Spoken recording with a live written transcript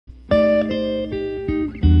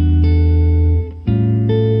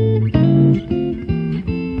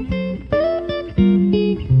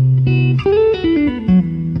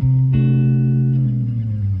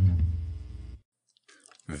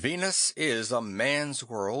This is a Man's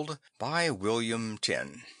World by William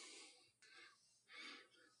Tenn.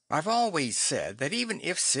 I've always said that even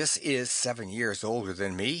if Sis is 7 years older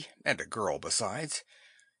than me, and a girl besides,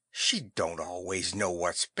 she don't always know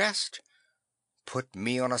what's best. Put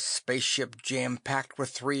me on a spaceship jam-packed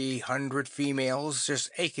with 300 females just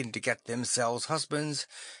aching to get themselves husbands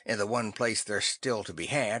in the one place there's still to be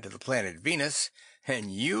had, the planet Venus,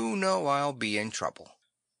 and you know I'll be in trouble.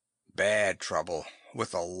 Bad trouble,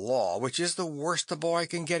 with the law, which is the worst a boy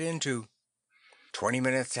can get into. 20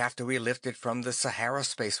 minutes after we lifted from the Sahara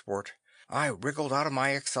spaceport, I wriggled out of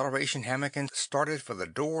my acceleration hammock and started for the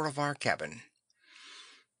door of our cabin.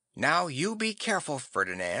 "Now you be careful,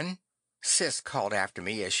 Ferdinand," Sis called after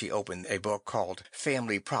me as she opened a book called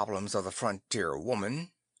Family Problems of the Frontier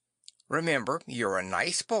Woman. "Remember, you're a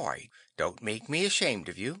nice boy. Don't make me ashamed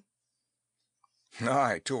of you."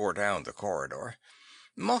 I tore down the corridor.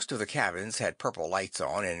 Most of the cabins had purple lights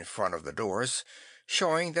on in front of the doors,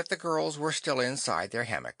 showing that the girls were still inside their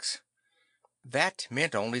hammocks. That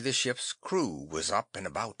meant only the ship's crew was up and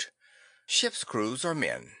about. Ship's crews are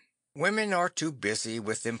men. Women are too busy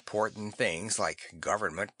with important things like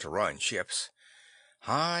government to run ships.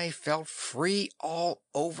 I felt free all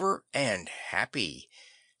over and happy.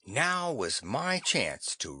 Now was my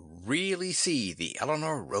chance to really see the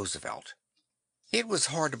Eleanor Roosevelt. It was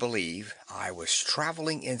hard to believe I was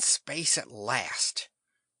traveling in space at last.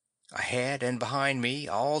 Ahead and behind me,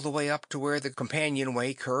 all the way up to where the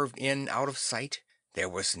companionway curved in out of sight, there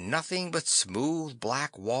was nothing but smooth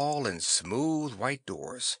black wall and smooth white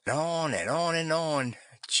doors. And on and on and on.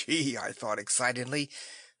 Gee, I thought excitedly,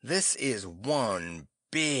 this is one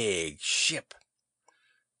big ship.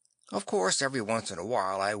 Of course, every once in a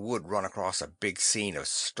while I would run across a big scene of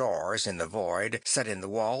stars in the void set in the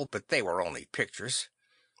wall, but they were only pictures.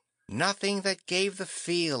 Nothing that gave the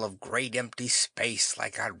feel of great empty space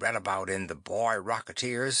like I'd read about in the Boy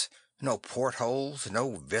Rocketeers. No portholes,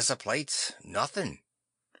 no visiplates, nothing.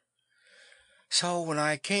 So when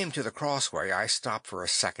I came to the crossway, I stopped for a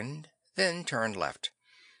second, then turned left.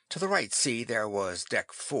 To the right, see, there was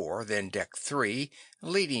Deck 4, then Deck 3,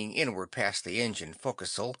 leading inward past the engine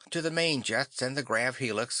forecastle to the main jets and the grav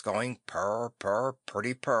helix going purr, purr,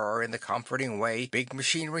 pretty purr in the comforting way big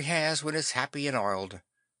machinery has when it's happy and oiled.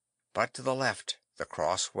 But to the left, the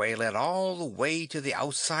crossway led all the way to the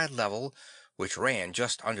outside level, which ran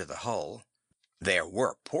just under the hull. There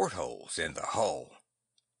were portholes in the hull.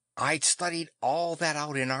 I'd studied all that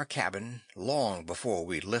out in our cabin long before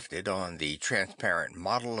we lifted, on the transparent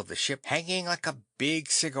model of the ship hanging like a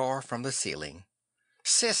big cigar from the ceiling.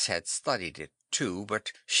 Sis had studied it too,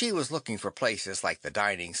 but she was looking for places like the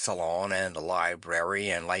dining salon and the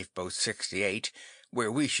library and Lifeboat 68,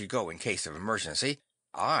 where we should go in case of emergency.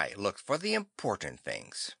 I looked for the important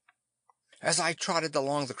things. As I trotted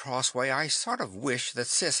along the crossway, I sort of wished that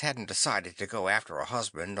Sis hadn't decided to go after a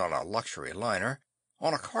husband on a luxury liner.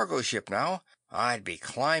 On a cargo ship now, I'd be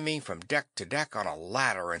climbing from deck to deck on a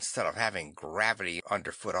ladder instead of having gravity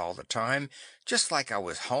underfoot all the time, just like I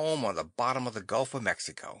was home on the bottom of the Gulf of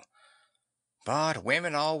Mexico. But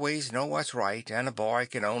women always know what's right, and a boy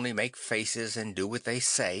can only make faces and do what they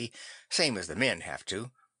say, same as the men have to.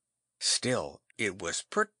 Still, it was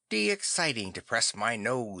pretty exciting to press my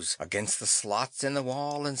nose against the slots in the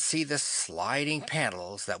wall and see the sliding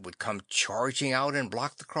panels that would come charging out and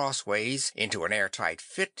block the crossways into an airtight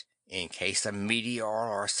fit in case a meteor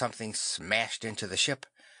or something smashed into the ship.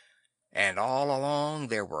 And all along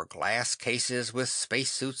there were glass cases with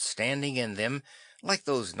spacesuits standing in them, like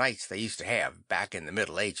those knights they used to have back in the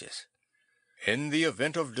Middle Ages. "In the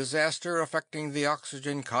event of disaster affecting the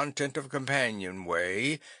oxygen content of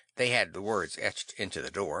companionway," they had the words etched into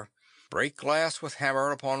the door, "break glass with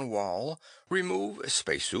hammer upon wall, remove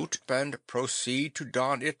spacesuit, and proceed to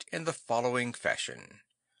don it in the following fashion."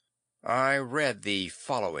 I read the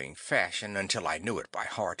following fashion until I knew it by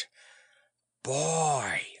heart.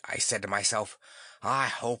 Boy, I said to myself, I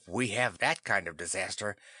hope we have that kind of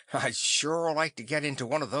disaster. I'd sure like to get into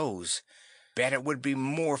one of those. Bet it would be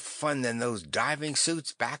more fun than those diving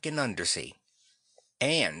suits back in undersea.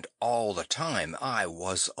 And all the time I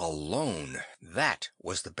was alone. That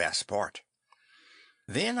was the best part.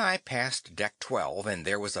 Then I passed Deck 12, and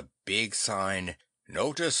there was a big sign,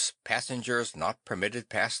 "Notice, passengers not permitted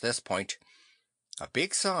past this point." A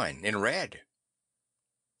big sign in red.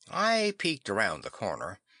 I peeked around the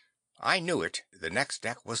corner. I knew it. The next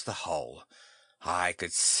deck was the hull. I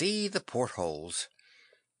could see the portholes.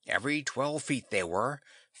 Every 12 feet they were,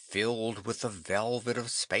 filled with the velvet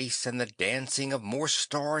of space and the dancing of more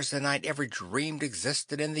stars than I'd ever dreamed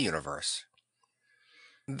existed in the universe.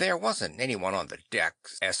 There wasn't anyone on the deck,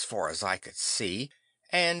 as far as I could see,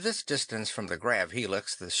 and this distance from the grav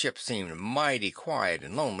helix the ship seemed mighty quiet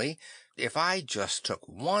and lonely if I just took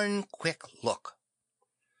one quick look.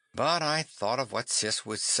 But I thought of what Sis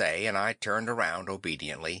would say, and I turned around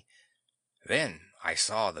obediently. Then I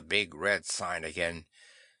saw the big red sign again.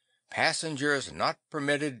 Passengers not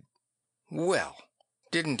permitted. Well,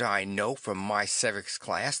 didn't I know from my civics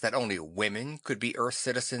class that only women could be Earth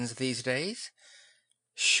citizens these days?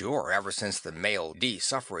 Sure, ever since the Male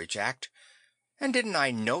D-Suffrage Act. And didn't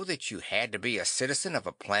I know that you had to be a citizen of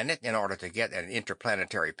a planet in order to get an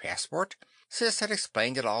interplanetary passport? Sis had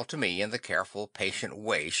explained it all to me in the careful, patient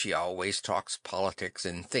way she always talks politics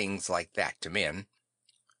and things like that to men.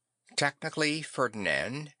 Technically,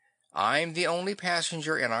 Ferdinand, I'm the only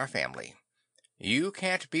passenger in our family. You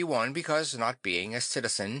can't be one because, not being a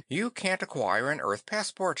citizen, you can't acquire an Earth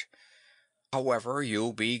passport. However,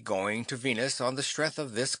 you'll be going to Venus on the strength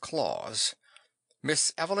of this clause.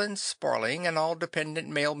 Miss Evelyn Sparling and all dependent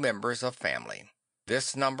male members of family.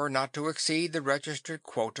 This number not to exceed the registered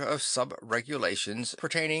quota of sub-regulations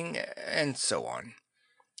pertaining, and so on.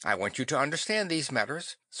 I want you to understand these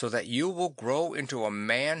matters, so that you will grow into a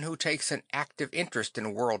man who takes an active interest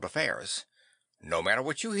in world affairs. No matter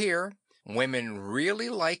what you hear, women really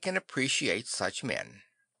like and appreciate such men.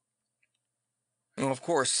 Of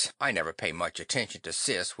course, I never pay much attention to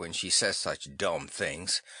Sis when she says such dumb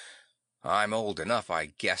things. I'm old enough,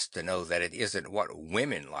 I guess, to know that it isn't what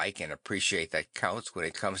women like and appreciate that counts when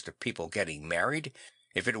it comes to people getting married.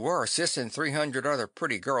 If it were, Sis and 300 other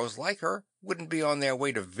pretty girls like her wouldn't be on their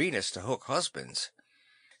way to Venus to hook husbands.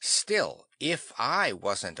 Still, if I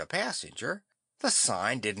wasn't a passenger, the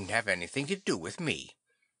sign didn't have anything to do with me.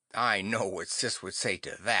 I know what Sis would say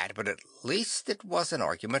to that, but at least it was an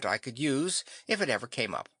argument I could use if it ever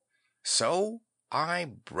came up. So I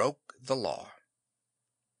broke the law.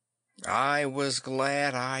 I was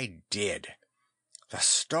glad I did. The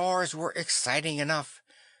stars were exciting enough,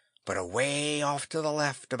 but away off to the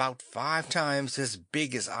left, about 5 times as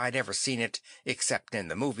big as I'd ever seen it, except in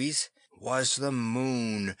the movies, was the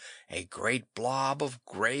moon, a great blob of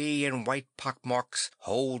gray and white pockmarks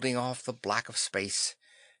holding off the black of space.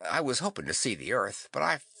 I was hoping to see the Earth, but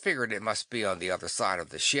I figured it must be on the other side of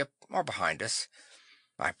the ship, or behind us.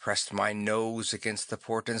 I pressed my nose against the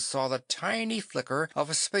port and saw the tiny flicker of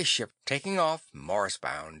a spaceship taking off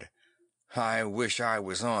Mars-bound. I wish I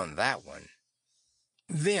was on that one.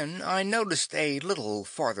 Then I noticed a little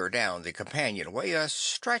farther down the companionway a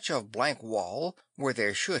stretch of blank wall where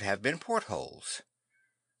there should have been portholes.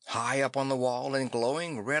 High up on the wall in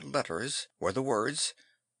glowing red letters were the words,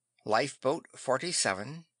 Lifeboat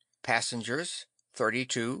 47, Passengers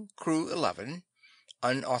 32, Crew 11.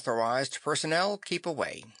 Unauthorized personnel keep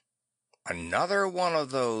away. Another one of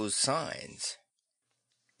those signs.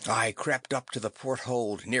 I crept up to the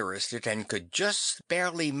porthole nearest it and could just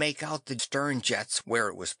barely make out the stern jets where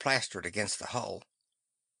it was plastered against the hull.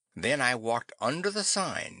 Then I walked under the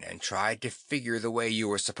sign and tried to figure the way you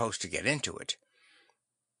were supposed to get into it.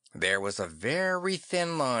 There was a very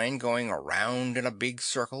thin line going around in a big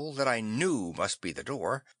circle that I knew must be the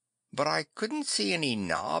door, but I couldn't see any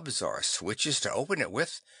knobs or switches to open it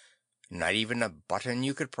with, not even a button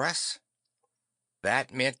you could press.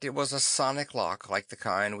 That meant it was a sonic lock like the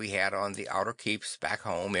kind we had on the outer keeps back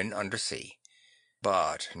home in Undersea.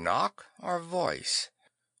 But knock or voice?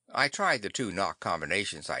 I tried the 2 knock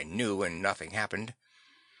combinations I knew and nothing happened.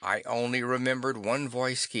 I only remembered one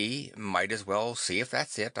voice key, might as well see if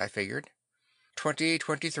that's it, I figured.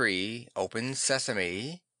 2023, open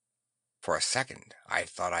sesame. For a second, I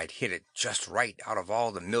thought I'd hit it just right out of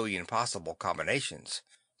all the million possible combinations.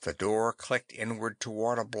 The door clicked inward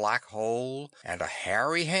toward a black hole, and a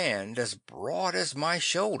hairy hand as broad as my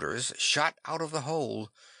shoulders shot out of the hole.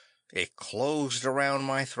 It closed around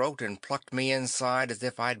my throat and plucked me inside as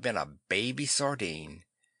if I'd been a baby sardine.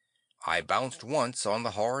 I bounced once on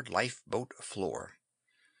the hard lifeboat floor.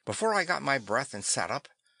 Before I got my breath and sat up,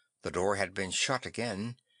 the door had been shut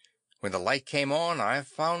again. When the light came on, I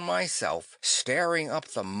found myself staring up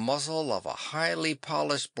the muzzle of a highly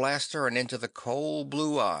polished blaster and into the cold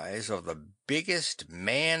blue eyes of the biggest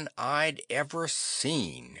man I'd ever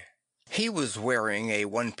seen. He was wearing a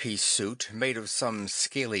one-piece suit made of some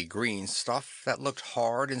scaly green stuff that looked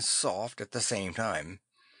hard and soft at the same time.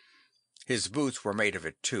 His boots were made of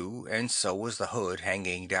it too, and so was the hood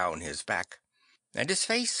hanging down his back. And his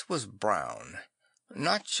face was brown.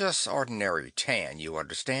 Not just ordinary tan, you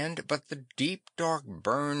understand, but the deep, dark,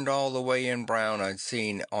 burned all the way in brown I'd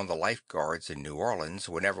seen on the lifeguards in New Orleans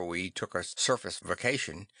whenever we took a surface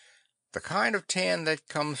vacation. The kind of tan that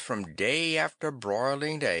comes from day after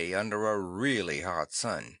broiling day under a really hot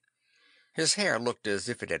sun. His hair looked as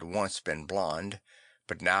if it had once been blonde,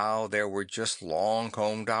 but now there were just long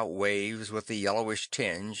combed out waves with a yellowish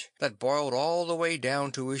tinge that boiled all the way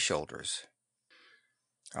down to his shoulders.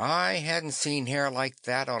 I hadn't seen hair like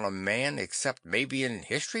that on a man except maybe in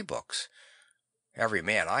history books. Every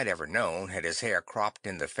man I'd ever known had his hair cropped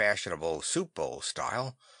in the fashionable soup bowl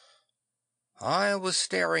style. I was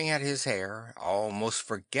staring at his hair, almost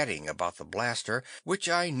forgetting about the blaster, which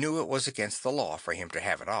I knew it was against the law for him to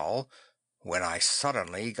have at all, when I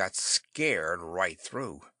suddenly got scared right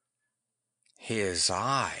through. His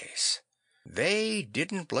eyes. They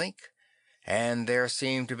didn't blink, and there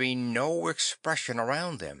seemed to be no expression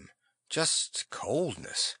around them, just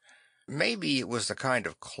coldness. Maybe it was the kind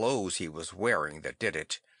of clothes he was wearing that did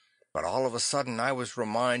it, but all of a sudden I was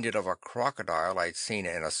reminded of a crocodile I'd seen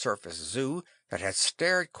in a surface zoo that had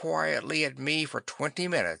stared quietly at me for 20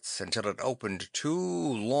 minutes until it opened two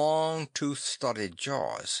long tooth-studded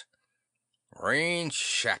jaws. "Range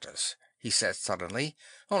shatters," he said suddenly.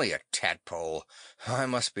 "Only a tadpole. I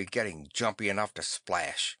must be getting jumpy enough to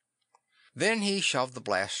splash." Then he shoved the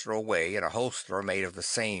blaster away in a holster made of the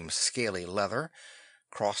same scaly leather,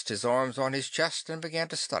 crossed his arms on his chest, and began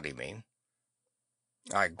to study me.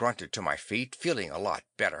 I grunted to my feet, feeling a lot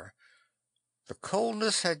better. The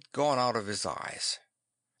coldness had gone out of his eyes.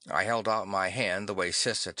 I held out my hand the way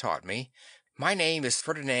Sis had taught me. "My name is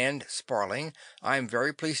Ferdinand Sparling. I'm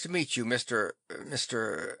very pleased to meet you,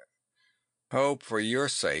 Mr. "Hope for your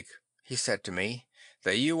sake," he said to me,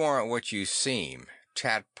 "that you aren't what you seem,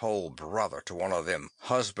 tadpole brother to one of them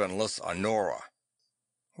husbandless Anora."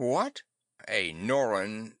 "What?" "A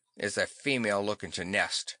Noran is a female looking to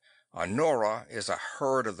nest. A Nora is a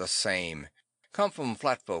herd of the same. Come from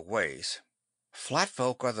Flatfolk ways."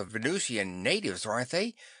 "Flatfolk are the Venusian natives, aren't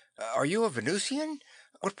they? Are you a Venusian?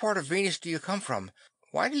 What part of Venus do you come from?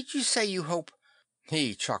 Why did you say you hope—"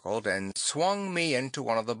 He chuckled and swung me into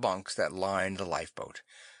one of the bunks that lined the lifeboat.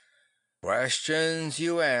 "Questions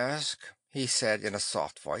you ask," he said in a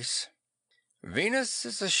soft voice. "Venus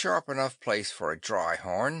is a sharp enough place for a dry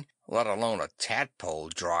horn, let alone a tadpole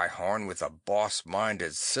dry horn with a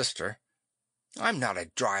boss-minded sister." "I'm not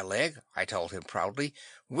a dry leg," I told him proudly.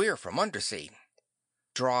 "We're from Undersea."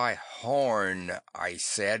 "Dry horn," I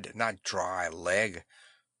said, "not dry leg.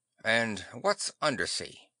 And what's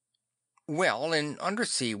Undersea?" "Well, in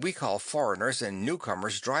Undersea we call foreigners and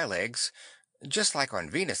newcomers dry legs. Just like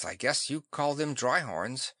on Venus, I guess you call them dry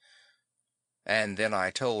horns." And then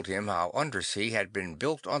I told him how Undersea had been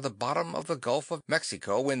built on the bottom of the Gulf of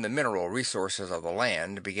Mexico when the mineral resources of the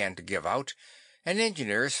land began to give out, and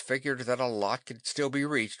engineers figured that a lot could still be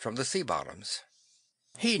reached from the sea bottoms.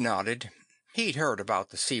 He nodded. He'd heard about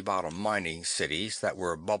the sea bottom mining cities that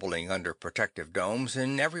were bubbling under protective domes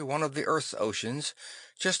in every one of the Earth's oceans,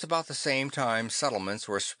 just about the same time settlements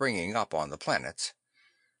were springing up on the planets.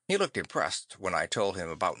 He looked impressed when I told him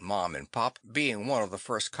about Mom and Pop being one of the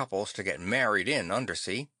first couples to get married in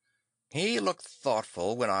Undersea. He looked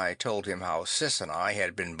thoughtful when I told him how Sis and I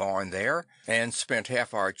had been born there and spent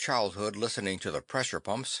half our childhood listening to the pressure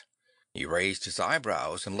pumps. He raised his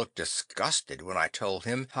eyebrows and looked disgusted when I told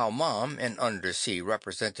him how Mom, an Undersea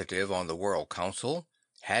representative on the World Council,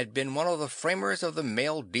 had been one of the framers of the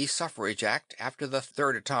Male De-Suffrage Act after the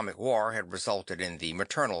Third Atomic War had resulted in the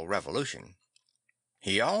Maternal Revolution.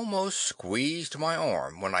 He almost squeezed my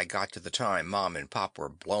arm when I got to the time Mom and Pop were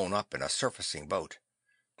blown up in a surfacing boat.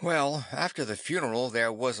 Well, after the funeral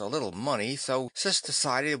there was a little money, so Sis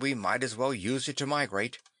decided we might as well use it to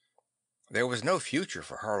migrate. There was no future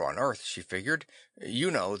for her on Earth, she figured. You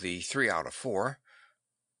know, the 3 out of 4.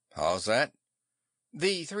 "How's that?"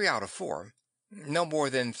 "The 3 out of 4. No more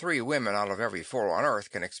than 3 women out of every 4 on Earth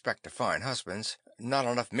can expect to find husbands. Not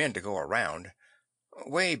enough men to go around.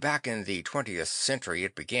 Way back in the 20th century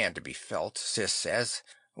it began to be felt, Sis says,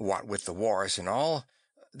 what with the wars and all.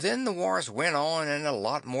 Then the wars went on and a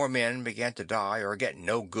lot more men began to die or get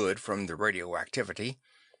no good from the radioactivity.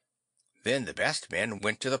 Then the best men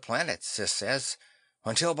went to the planets, Sis says,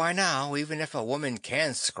 until by now, even if a woman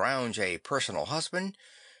can scrounge a personal husband,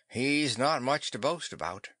 he's not much to boast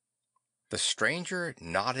about." The stranger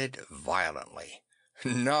nodded violently.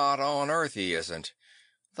 "Not on Earth he isn't.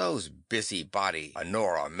 Those busybody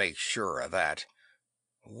Anora make sure of that.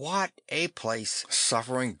 What a place!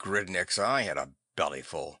 Suffering gridnicks, I had a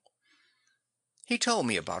bellyful." He told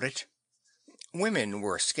me about it. Women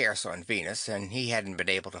were scarce on Venus, and he hadn't been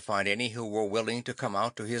able to find any who were willing to come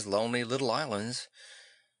out to his lonely little islands.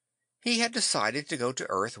 He had decided to go to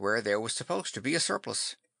Earth where there was supposed to be a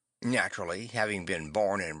surplus. Naturally, having been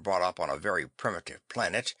born and brought up on a very primitive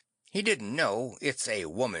planet, he didn't know it's a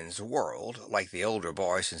woman's world, like the older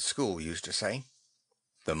boys in school used to say.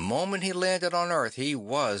 The moment he landed on Earth, he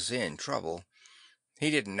was in trouble. He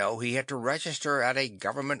didn't know he had to register at a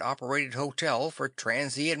government-operated hotel for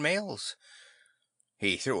transient mails.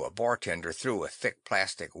 He threw a bartender through a thick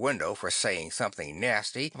plastic window for saying something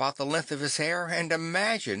nasty about the length of his hair, and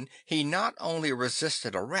imagine he not only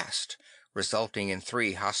resisted arrest, resulting in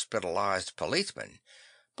 3 hospitalized policemen,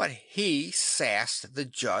 but he sassed the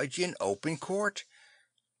judge in open court.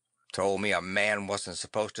 Told me a man wasn't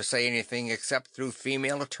supposed to say anything except through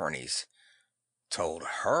female attorneys. Told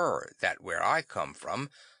her that where I come from,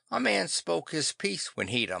 a man spoke his piece when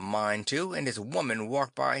he'd a mind to, and his woman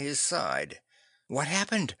walked by his side. What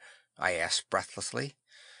happened? I asked breathlessly.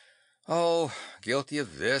 Oh, guilty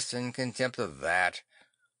of this and contempt of that.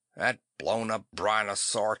 That blown-up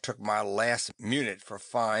Brynosaur took my last munit for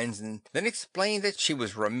fines and then explained that she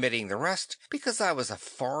was remitting the rest because I was a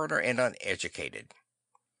foreigner and uneducated.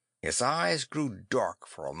 His eyes grew dark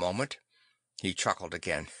for a moment. He chuckled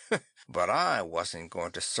again. But I wasn't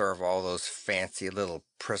going to serve all those fancy little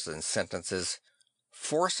prison sentences.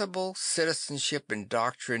 Forcible citizenship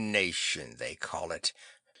indoctrination, they call it.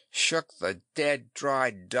 Shook the dead,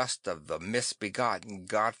 dry dust of the misbegotten,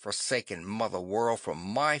 God-forsaken mother world from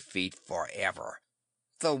my feet forever.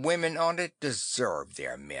 The women on it deserved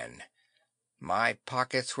their men. My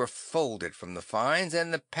pockets were folded from the fines,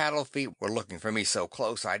 and the paddle feet were looking for me so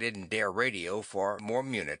close I didn't dare radio for more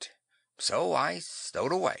munit. So I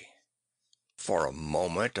stowed away. For a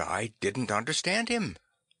moment I didn't understand him.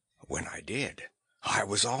 When I did, I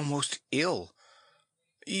was almost ill.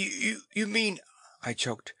 You mean, I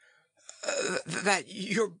choked, that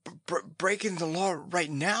you're breaking the law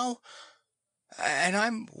right now? And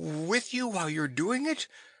I'm with you while you're doing it?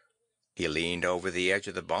 He leaned over the edge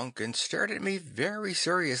of the bunk and stared at me very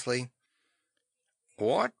seriously.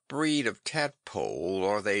 What breed of tadpole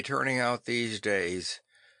are they turning out these days?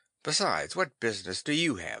 Besides, what business do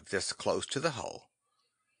you have this close to the hull?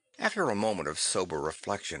 After a moment of sober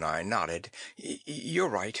reflection, I nodded. You're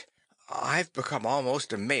right. I've become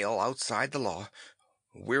almost a male outside the law.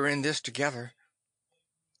 We're in this together.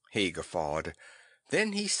 He guffawed.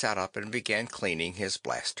 Then he sat up and began cleaning his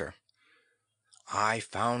blaster. I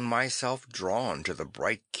found myself drawn to the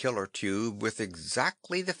bright killer tube with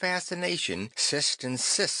exactly the fascination Cist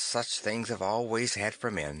insists such things have always had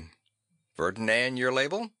for men. Ferdinand, your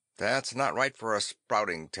label? That's not right for a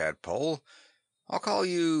sprouting tadpole. I'll call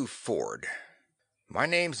you Ford. My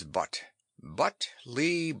name's Butt. Butt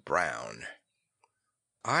Lee Brown.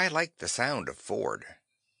 I like the sound of Ford.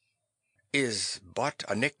 Is Butt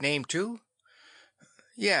a nickname too?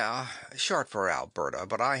 Yeah, short for Alberta,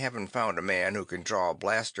 but I haven't found a man who can draw a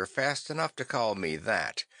blaster fast enough to call me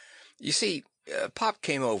that. You see, Pop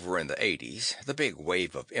came over in the '80s, the big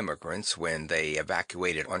wave of immigrants when they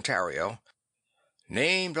evacuated Ontario.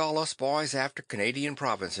 Named all us boys after Canadian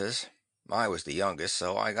provinces. I was the youngest,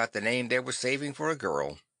 so I got the name they were saving for a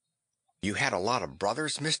girl. You had a lot of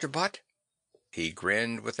brothers, Mr. Butt? He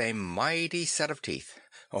grinned with a mighty set of teeth.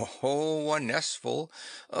 Oh, a nestful.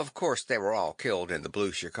 Of course they were all killed in the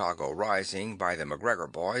Blue Chicago Rising by the McGregor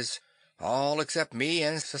boys, all except me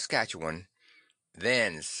and Saskatchewan.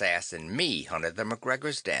 Then Sass and me hunted the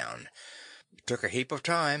McGregors down. Took a heap of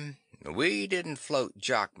time. We didn't float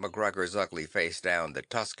Jock McGregor's ugly face down the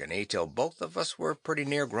Tuscany till both of us were pretty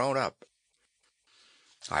near grown up.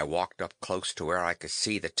 I walked up close to where I could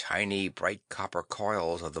see the tiny, bright copper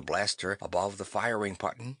coils of the blaster above the firing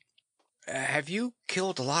button. Have you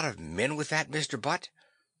killed a lot of men with that, Mr. Butt?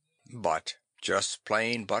 Butt. Just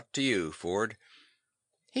plain Butt to you, Ford.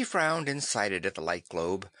 He frowned and sighted at the light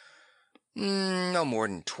globe. No more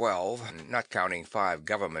than 12, not counting 5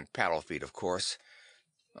 government paddle feet, of course.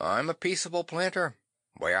 I'm a peaceable planter.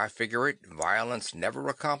 Way I figure it, violence never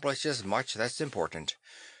accomplishes much that's important.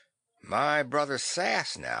 My brother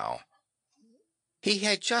Sass, now. He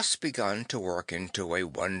had just begun to work into a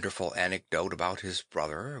wonderful anecdote about his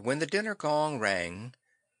brother when the dinner gong rang.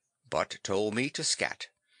 Butt told me to scat.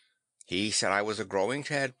 He said I was a growing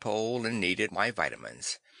tadpole and needed my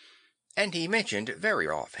vitamins. And he mentioned, very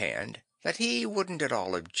offhand, that he wouldn't at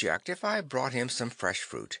all object if I brought him some fresh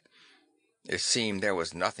fruit. It seemed there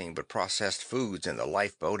was nothing but processed foods in the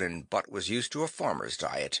lifeboat, and Butt was used to a farmer's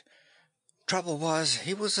diet. Trouble was,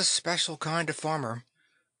 he was a special kind of farmer.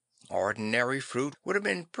 Ordinary fruit would have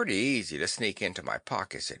been pretty easy to sneak into my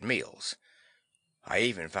pockets at meals. I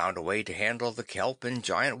even found a way to handle the kelp and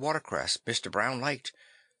giant watercress Mr. Brown liked.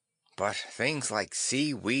 But things like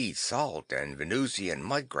seaweed, salt, and Venusian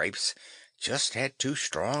mud grapes just had too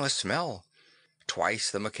strong a smell.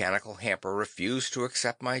 Twice the mechanical hamper refused to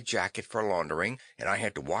accept my jacket for laundering, and I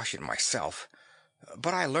had to wash it myself.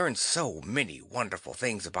 But I learned so many wonderful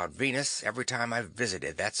things about Venus every time I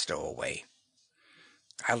visited that stowaway.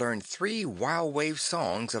 I learned 3 wild wave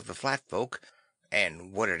songs of the Flatfolk,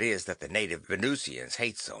 and what it is that the native Venusians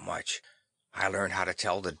hate so much. I learned how to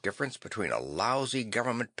tell the difference between a lousy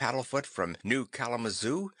government paddlefoot from New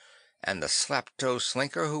Kalamazoo and the slap-toe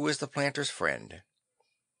slinker who is the planter's friend.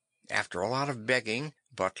 After a lot of begging,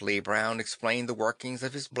 Buckley Brown explained the workings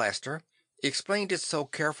of his blaster. He explained it so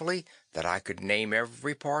carefully that I could name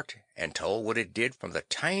every part, and told what it did from the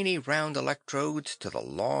tiny round electrodes to the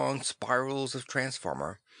long spirals of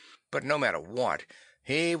transformer. But no matter what,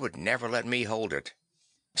 he would never let me hold it.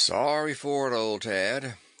 "Sorry for it, old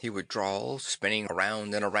Tad," he would drawl, spinning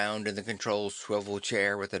around and around in the control swivel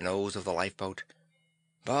chair at the nose of the lifeboat.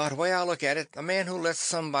 "But way I look at it, a man who lets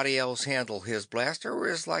somebody else handle his blaster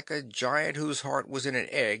is like a giant whose heart was in an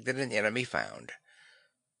egg that an enemy found.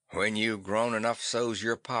 When you've grown enough so's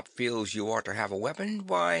your pop feels you ought to have a weapon,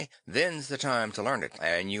 why, then's the time to learn it,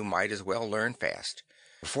 and you might as well learn fast.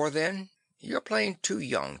 Before then, you're playing too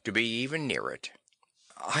young to be even near it.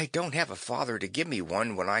 I don't have a father to give me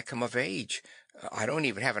one when I come of age. I don't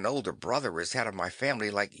even have an older brother as head of my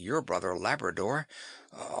family like your brother Labrador.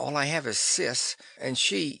 All I have is Sis, and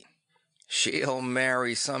she'll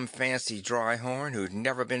marry some fancy dry horn who'd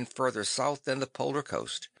never been further south than the polar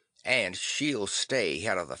coast. And she'll stay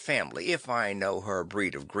head of the family if I know her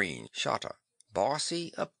breed of green shotta.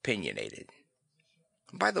 Bossy, opinionated.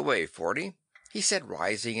 By the way, Forty," he said,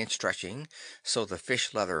 rising and stretching so the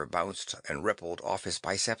fish leather bounced and rippled off his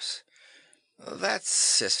biceps, "that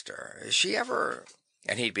sister, she ever—"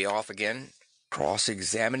 And he'd be off again,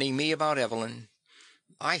 cross-examining me about Evelyn.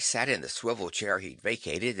 I sat in the swivel chair he'd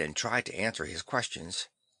vacated and tried to answer his questions.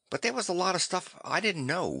 But there was a lot of stuff I didn't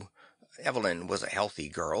know. Evelyn was a healthy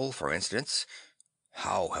girl, for instance.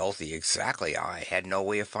 How healthy exactly, I had no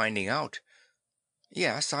way of finding out.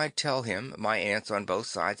 Yes, I'd tell him my aunts on both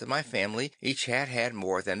sides of my family each had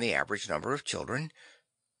more than the average number of children.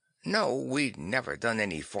 No, we'd never done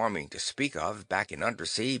any farming to speak of back in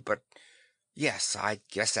Undersea, but yes, I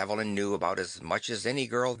guess Evelyn knew about as much as any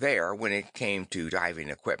girl there when it came to diving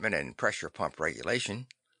equipment and pressure pump regulation.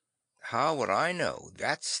 How would I know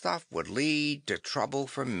that stuff would lead to trouble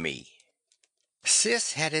for me?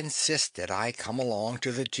 Sis had insisted I come along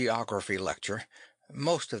to the geography lecture.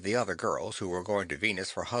 Most of the other girls who were going to Venus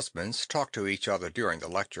for husbands talked to each other during the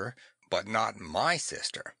lecture, but not my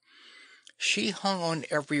sister. She hung on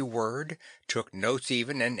every word, took notes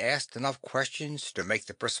even, and asked enough questions to make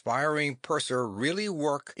the perspiring purser really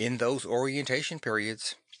work in those orientation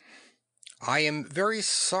periods. "I am very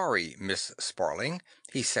sorry, Miss Sparling,"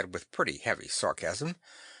 he said with pretty heavy sarcasm,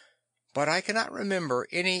 "but I cannot remember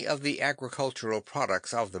any of the agricultural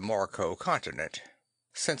products of the Marco continent.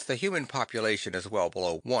 Since the human population is well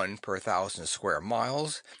below 1 per 1,000 square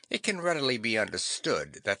miles, it can readily be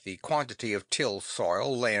understood that the quantity of tilled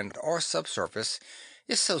soil, land or subsurface,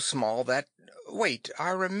 is so small that— Wait, I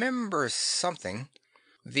remember something.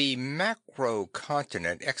 The macro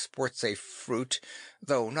continent exports a fruit,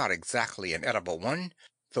 though not exactly an edible one.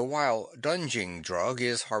 The wild Dunjing drug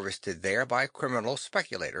is harvested there by criminal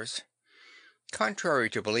speculators. Contrary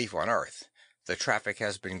to belief on Earth, the traffic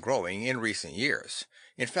has been growing in recent years.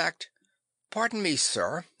 In fact—" "Pardon me,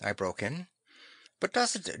 sir," I broke in, "but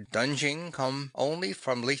doesn't Dunjing come only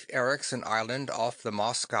from Leif Erikson Island off the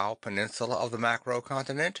Moscow peninsula of the macro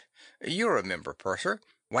continent? You remember, Purser,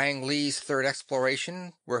 Wang Lee's third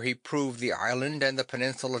exploration, where he proved the island and the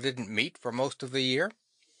peninsula didn't meet for most of the year?"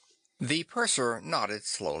 The purser nodded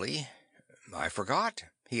slowly. "I forgot,"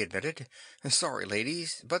 he admitted. "Sorry,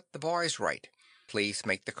 ladies, but the boy's right. Please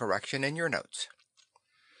make the correction in your notes."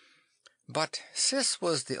 But Sis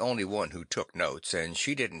was the only one who took notes, and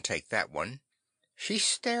she didn't take that one. She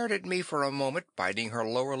stared at me for a moment, biting her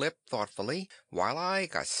lower lip thoughtfully, while I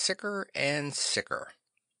got sicker and sicker.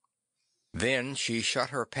 Then she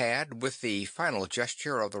shut her pad with the final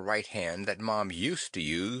gesture of the right hand that Mom used to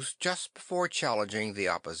use just before challenging the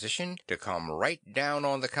opposition to come right down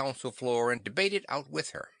on the council floor and debate it out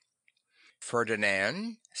with her.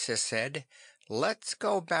 "Ferdinand," Sis said, "let's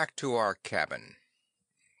go back to our cabin."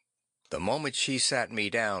 The moment she sat me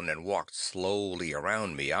down and walked slowly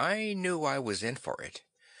around me, I knew I was in for it.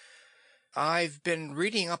 "I've been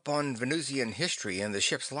reading up on Venusian history in the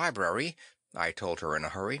ship's library," I told her in a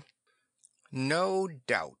hurry. "No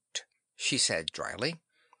doubt," she said dryly.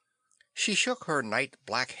 She shook her night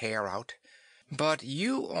black hair out. "But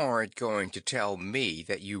you aren't going to tell me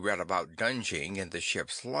that you read about Dunjing in the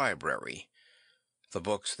ship's library. The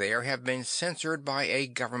books there have been censored by a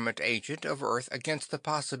government agent of Earth against the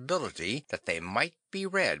possibility that they might be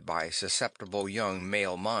read by susceptible young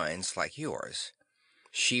male minds like yours.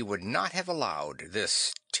 She would not have allowed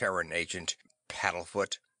this Terran agent—"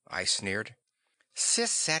 "Paddlefoot," I sneered.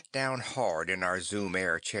 Sis sat down hard in our Zoom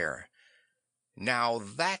Air chair. "Now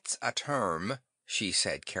that's a term," she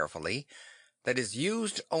said carefully, "that is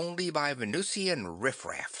used only by Venusian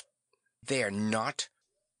riffraff. They're not—"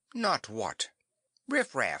 "Not what?"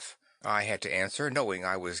 "Riffraff," I had to answer, knowing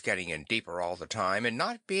I was getting in deeper all the time and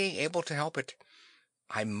not being able to help it.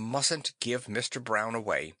 I mustn't give Mr. Brown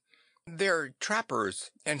away. "They're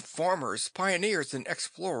trappers and farmers, pioneers and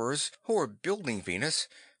explorers who are building Venus.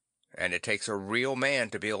 And it takes a real man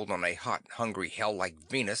to build on a hot, hungry hell like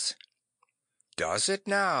Venus." "Does it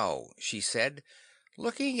now?" she said,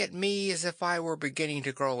 looking at me as if I were beginning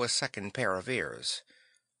to grow a second pair of ears.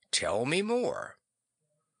 "Tell me more."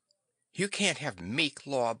 "You can't have meek,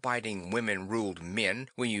 law-abiding, women-ruled men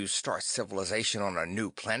when you start civilization on a new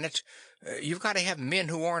planet. You've got to have men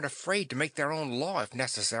who aren't afraid to make their own law if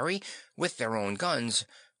necessary, with their own guns.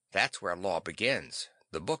 That's where law begins.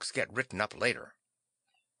 The books get written up later."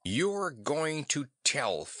 "You're going to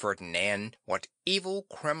tell Ferdinand what evil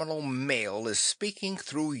criminal male is speaking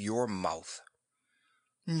through your mouth."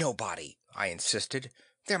 "Nobody," I insisted.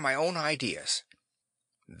 "They're my own ideas."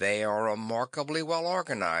 "They are remarkably well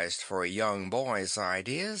organized for a young boy's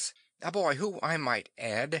ideas. A boy who, I might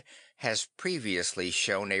add, has previously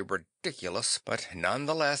shown a ridiculous but none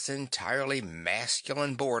the less entirely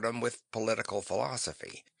masculine boredom with political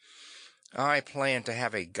philosophy. I plan to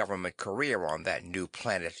have a government career on that new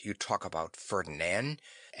planet you talk about, Ferdinand,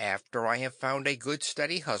 after I have found a good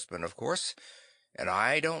steady husband, of course, and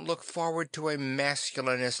I don't look forward to a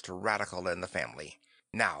masculinist radical in the family.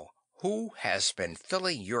 Now, who has been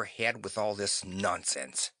filling your head with all this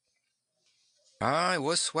nonsense?" I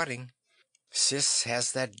was sweating. Sis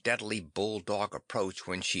has that deadly bulldog approach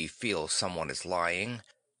when she feels someone is lying.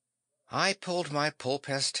 I pulled my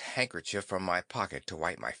pulpest handkerchief from my pocket to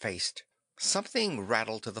wipe my face. Something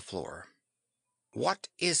rattled to the floor. "What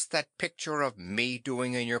is that picture of me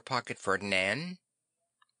doing in your pocket, Ferdinand?"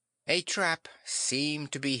 A trap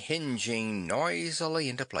seemed to be hinging noisily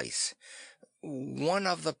into place. "One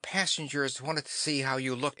of the passengers wanted to see how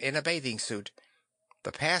you looked in a bathing suit.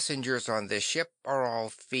 The passengers on this ship are all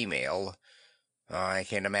female. I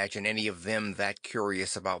can't imagine any of them that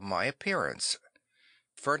curious about my appearance.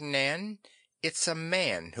 Ferdinand, it's a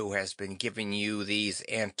man who has been giving you these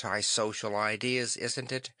anti-social ideas,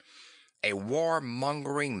 isn't it? A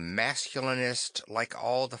war-mongering masculinist like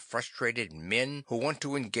all the frustrated men who want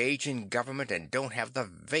to engage in government and don't have the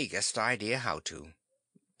vaguest idea how to.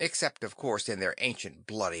 Except, of course, in their ancient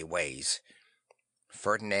bloody ways.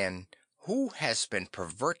 Ferdinand, who has been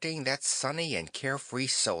perverting that sunny and carefree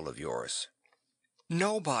soul of yours?"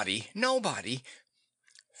 "Nobody, nobody."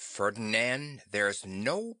 "Ferdinand, there's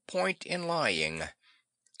no point in lying.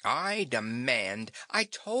 I demand—" "I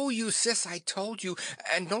told you, sis, I told you.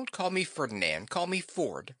 And don't call me Ferdinand, call me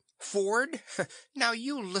Ford." "Ford? Now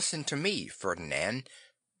you listen to me, Ferdinand."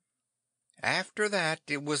 After that,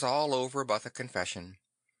 it was all over but the confession.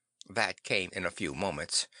 That came in a few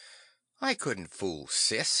moments. I couldn't fool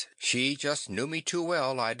Sis. She just knew me too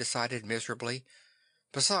well, I decided miserably.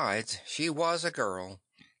 Besides, she was a girl.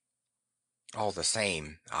 All the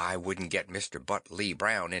same, I wouldn't get Mr. Butt Lee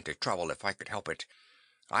Brown into trouble if I could help it.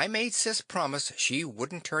 I made Sis promise she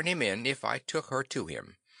wouldn't turn him in if I took her to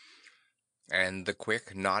him. And the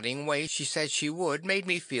quick, nodding way she said she would made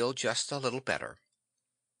me feel just a little better.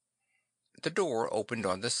 The door opened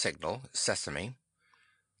on the signal, Sesame.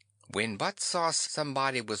 When Butt saw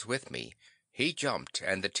somebody was with me, he jumped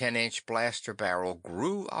and the 10-inch blaster barrel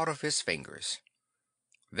grew out of his fingers.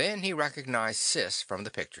 Then he recognized Sis from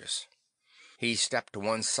the pictures. He stepped to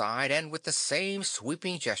one side and with the same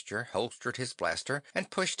sweeping gesture holstered his blaster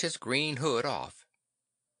and pushed his green hood off.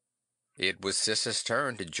 It was Sis's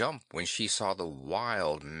turn to jump when she saw the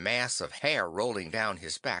wild mass of hair rolling down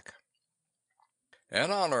his back.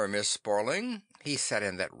 "An honor, Miss Sparling," he said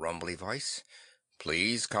in that rumbly voice.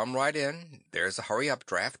 "Please come right in. There's a hurry-up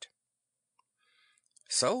draft."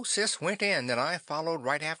 So Sis went in and I followed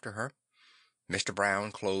right after her. Mr.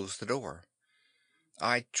 Brown closed the door.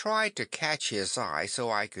 I tried to catch his eye so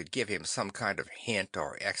I could give him some kind of hint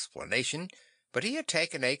or explanation, but he had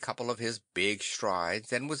taken a couple of his big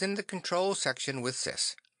strides and was in the control section with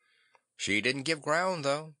Sis. She didn't give ground,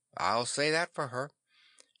 though. I'll say that for her.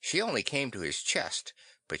 She only came to his chest,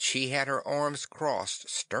 but she had her arms crossed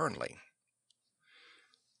sternly.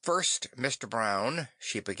 "First, Mr. Brown,"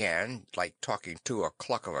 she began, like talking to a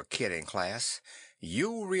cluck of a kid in class,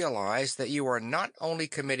 "you realize that you are not only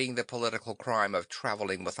committing the political crime of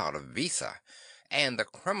traveling without a visa, and the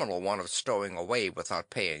criminal one of stowing away without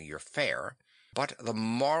paying your fare, but the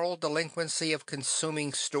moral delinquency of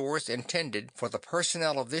consuming stores intended for the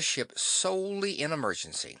personnel of this ship solely in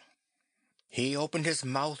emergency. He opened his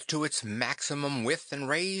mouth to its maximum width and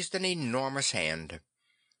raised an enormous hand.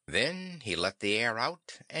 Then he let the air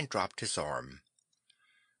out and dropped his arm.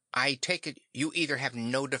 "I take it you either have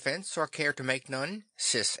no defense or care to make none,"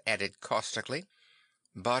 Sis added caustically,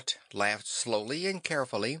 but laughed slowly and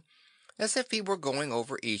carefully, as if he were going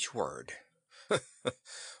over each word.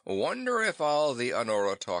 "Wonder if all the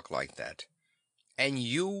Anora talk like that. And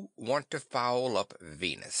you want to foul up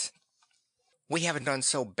Venus. We haven't done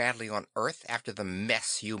so badly on Earth after the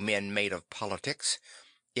mess you men made of politics.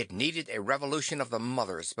 It needed a revolution of the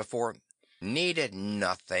mothers before—" "Needed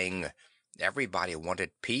nothing. Everybody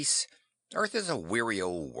wanted peace. Earth is a weary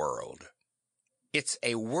old world." "It's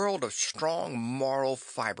a world of strong moral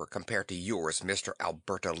fiber compared to yours, Mr.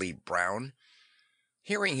 Alberta Lee Brown."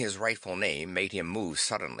 Hearing his rightful name made him move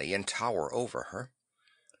suddenly and tower over her.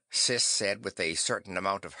 Sis said with a certain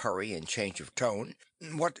amount of hurry and change of tone,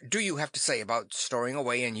 "What do you have to say about stowing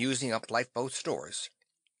away and using up lifeboat stores?"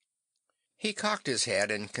 He cocked his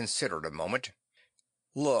head and considered a moment.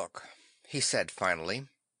 "Look," he said finally,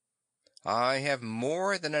 "I have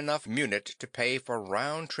more than enough munit to pay for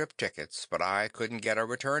round-trip tickets, but I couldn't get a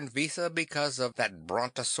return visa because of that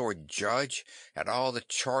Brontosaur judge and all the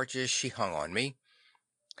charges she hung on me.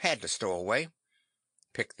 Had to stow away.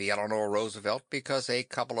 Picked the Eleanor Roosevelt because a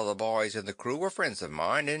couple of the boys in the crew were friends of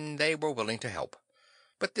mine, and they were willing to help.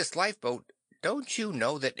 But this lifeboat, don't you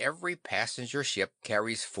know that every passenger ship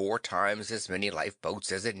carries 4 times as many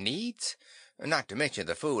lifeboats as it needs? Not to mention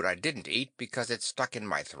the food I didn't eat because it stuck in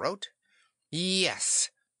my throat." "Yes,"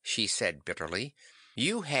 she said bitterly,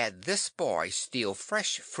 "you had this boy steal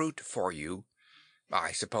fresh fruit for you.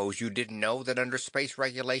 I suppose you didn't know that under space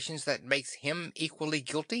regulations that makes him equally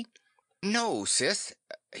guilty?" "No, Sis,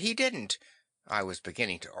 he didn't," I was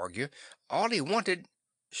beginning to argue. "All he wanted—"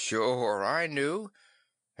 "Sure, I knew.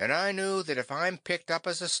 And I knew that if I'm picked up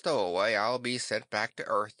as a stowaway, I'll be sent back to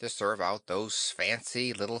Earth to serve out those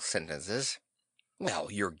fancy little sentences."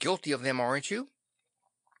 "Well, you're guilty of them, aren't you?"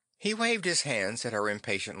 He waved his hands at her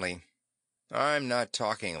impatiently. "I'm not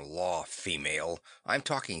talking law, female. I'm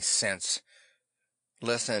talking sense.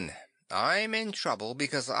 Listen, I'm in trouble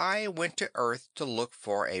because I went to Earth to look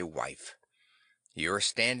for a wife. You're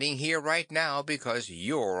standing here right now because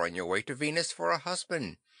you're on your way to Venus for a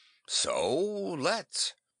husband. So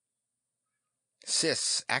let's."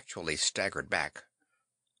 Sis actually staggered back.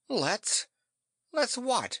 "Let's? Let's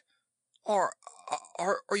what? Are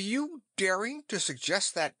you daring to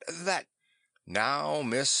suggest that—" "Now,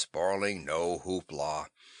 Miss Sparling, no hoopla.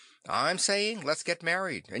 I'm saying let's get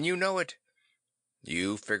married, and you know it.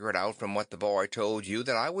 You figured out from what the boy told you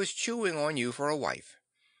that I was chewing on you for a wife.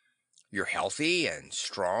 You're healthy and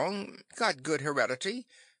strong, got good heredity,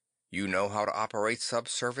 you know how to operate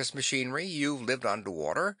subsurface machinery, you've lived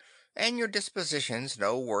underwater, and your disposition's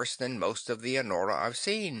no worse than most of the Anora I've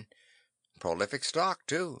seen. Prolific stock,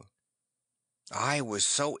 too." I was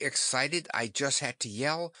so excited I just had to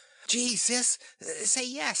yell, "Gee, Sis, say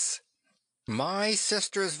yes." My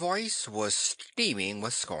sister's voice was steaming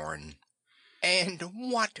with scorn. "And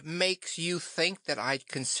what makes you think that I'd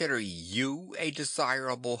consider you a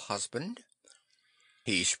desirable husband?"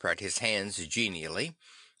 He spread his hands genially.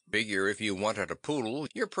 "Figure if you wanted a poodle,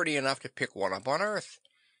 you're pretty enough to pick one up on Earth.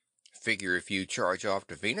 Figure if you charge off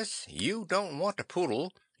to Venus, you don't want a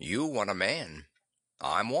poodle, you want a man.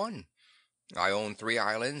 I'm one. I own 3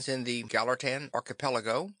 islands in the Gallertan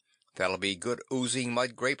archipelago that'll be good oozing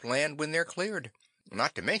mud grape land when they're cleared,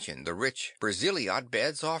 not to mention the rich Brasilead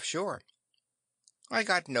beds offshore. I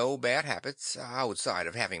got no bad habits, outside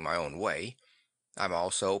of having my own way. I'm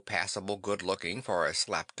also passable good looking for a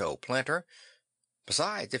slap-toe planter.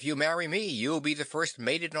 Besides, if you marry me, you'll be the first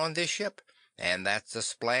mated on this ship, and that's a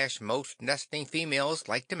splash most nesting females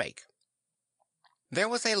like to make." There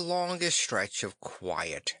was a longish stretch of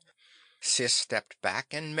quiet. Sis stepped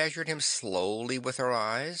back and measured him slowly with her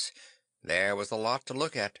eyes. There was a lot to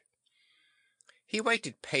look at. He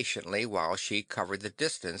waited patiently while she covered the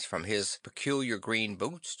distance from his peculiar green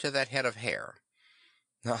boots to that head of hair.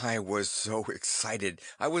 I was so excited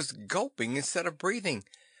I was gulping instead of breathing.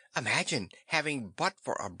 Imagine having Butt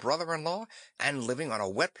for a brother-in-law and living on a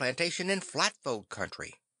wet plantation in Flatboat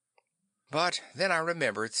country. But then I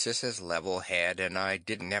remembered Sis's level head, and I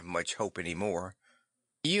didn't have much hope any more.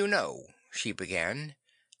 "You know," she began,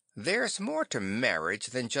 "there's more to marriage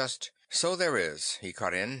than just—" "So there is," he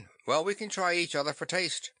cut in. "Well, we can try each other for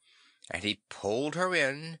taste." And he pulled her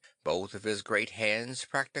in, both of his great hands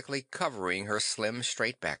practically covering her slim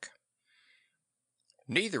straight back.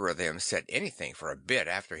 Neither of them said anything for a bit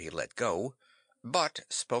after he let go. Butt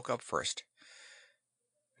spoke up first.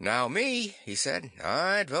 "Now me," he said,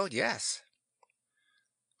 "I'd vote yes."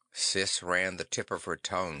 Sis ran the tip of her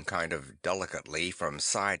tongue kind of delicately from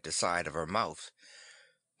side to side of her mouth.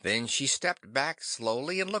 Then she stepped back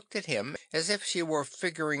slowly and looked at him as if she were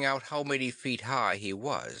figuring out how many feet high he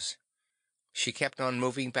was. She kept on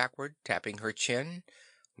moving backward, tapping her chin,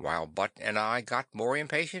 while Butt and I got more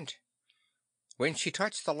impatient. When she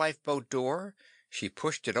touched the lifeboat door, she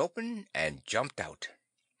pushed it open and jumped out.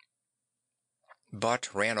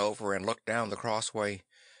 Butt ran over and looked down the crossway.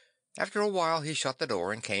 After a while he shut the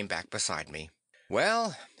door and came back beside me.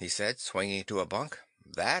 "Well," he said, swinging to a bunk,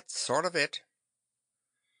 "that's sort of it."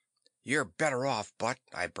 "You're better off, Butt,"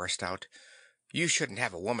 I burst out. "You shouldn't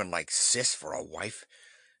have a woman like Sis for a wife.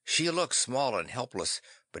 She looks small and helpless,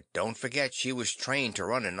 but don't forget she was trained to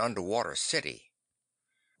run an underwater city."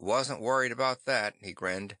 "Wasn't worried about that," he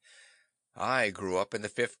grinned. "I grew up in the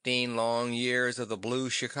 15 long years of the Blue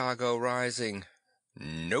Chicago Rising.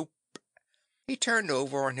 Nope." He turned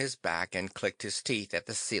over on his back and clicked his teeth at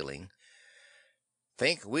the ceiling.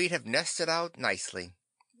 "Think we'd have nested out nicely."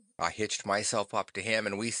 I hitched myself up to him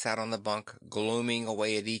and we sat on the bunk, glooming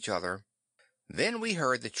away at each other. Then we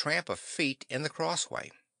heard the tramp of feet in the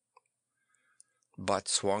crossway. Butt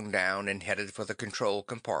swung down and headed for the control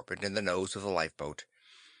compartment in the nose of the lifeboat.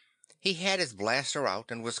 He had his blaster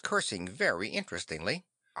out and was cursing very interestingly.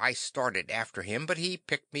 I started after him, but he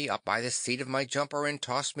picked me up by the seat of my jumper and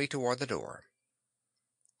tossed me toward the door.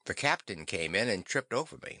 The captain came in and tripped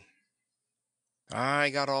over me. I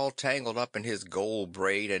got all tangled up in his gold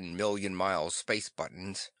braid and million-mile space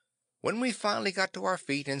buttons. When we finally got to our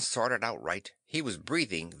feet and sorted out right, he was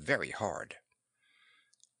breathing very hard.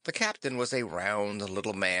 The captain was a round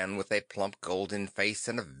little man with a plump golden face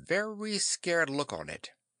and a very scared look on it.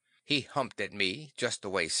 He humped at me, just the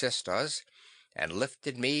way Sis does, and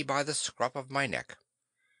lifted me by the scruff of my neck.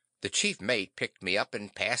 The chief mate picked me up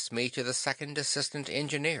and passed me to the second assistant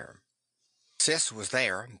engineer. Sis was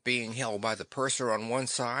there, being held by the purser on one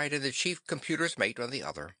side and the chief computer's mate on the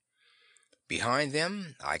other. Behind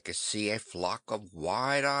them, I could see a flock of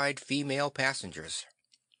wide-eyed female passengers.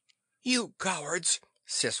 "You cowards!"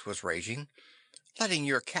 Sis was raging. "Letting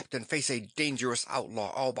your captain face a dangerous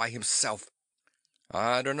outlaw all by himself."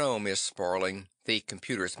 "I dunno, Miss Sparling," the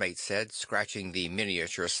computer's mate said, scratching the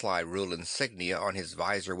miniature slide rule insignia on his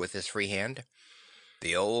visor with his free hand.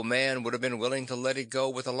 "The old man would have been willing to let it go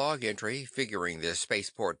with a log entry, figuring the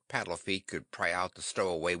spaceport paddle feet could pry out the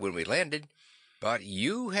stowaway when we landed. But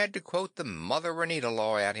you had to quote the Mother Anita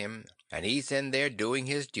law at him, and he's in there doing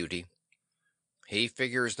his duty. He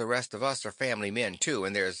figures the rest of us are family men too,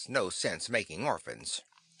 and there's no sense making orphans."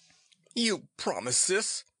 "You promised,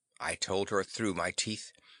 Sis," I told her through my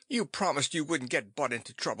teeth. "You promised you wouldn't get Butt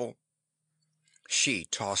into trouble." She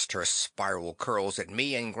tossed her spiral curls at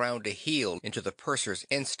me and ground a heel into the purser's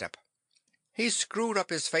instep. He screwed up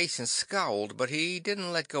his face and scowled, but he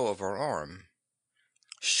didn't let go of her arm.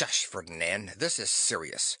 "Shush, Ferdinand, this is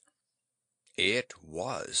serious." It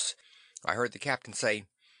was. I heard the captain say,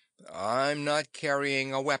 "I'm not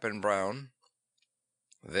carrying a weapon, Brown."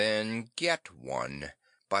 "Then get one,"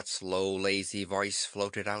 Butt's low, lazy voice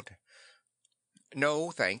floated out.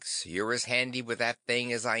 "No, thanks. You're as handy with that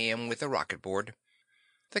thing as I am with the rocket board."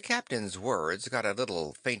 The captain's words got a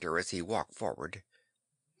little fainter as he walked forward.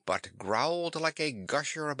 Butt growled like a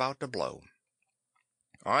gusher about to blow.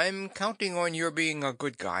 "I'm counting on your being a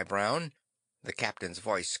good guy, Brown." The captain's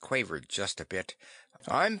voice quavered just a bit.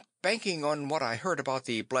 "I'm banking on what I heard about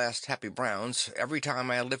the Blast Happy Browns every time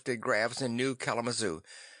I lifted gravs in New Kalamazoo.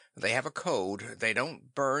 They have a code. They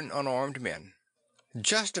don't burn unarmed men."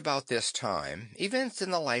 Just about this time, events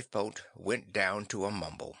in the lifeboat went down to a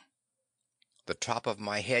mumble. The top of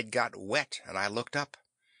my head got wet and I looked up.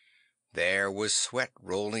 There was sweat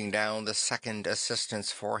rolling down the second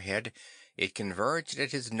assistant's forehead. It converged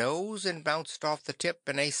at his nose and bounced off the tip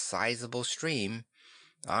in a sizable stream.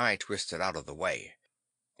 I twisted out of the way.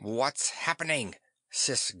 "What's happening?"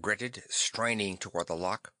 Sis gritted, straining toward the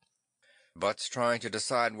lock. "Butt's trying to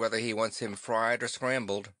decide whether he wants him fried or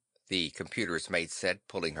scrambled," the computer's mate said,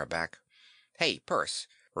 pulling her back. "Hey, Perce,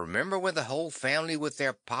 remember when the whole family with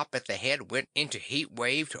their pop at the head went into heat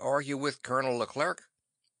wave to argue with Colonel Leclerc?"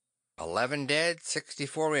 "11 dead,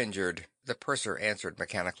 64 injured," the purser answered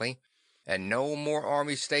mechanically. "And no more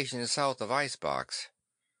army stations south of Icebox."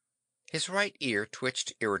 His right ear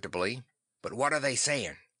twitched irritably. "But what are they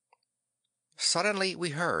saying?" Suddenly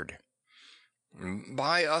we heard.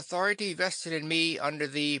 "By authority vested in me under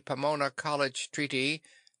the Pomona College Treaty,"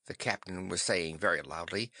 the captain was saying very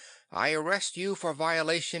loudly, I arrest you for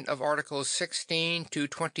violation of Articles 16 to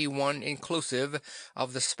 21 inclusive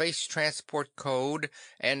of the Space Transport Code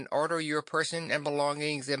and order your person and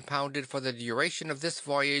belongings impounded for the duration of this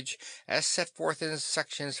voyage as set forth in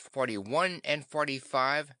sections 41 and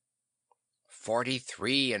 45.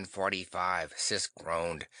 43 and 45, Sis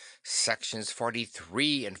groaned. Sections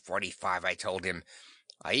 43 and 45, I told him.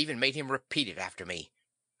 I even made him repeat it after me.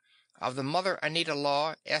 Of the Mother Anita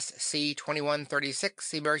Law, SC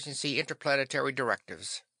 2136, Emergency Interplanetary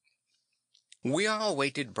Directives. We all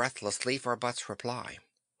waited breathlessly for Butt's reply.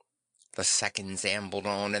 The seconds ambled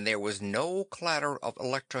on, and there was no clatter of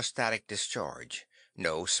electrostatic discharge,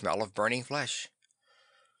 no smell of burning flesh.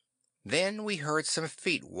 Then we heard some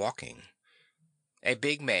feet walking. A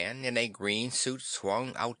big man in a green suit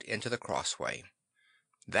swung out into the crossway.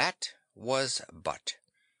 That was Butt.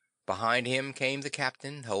 Behind him came the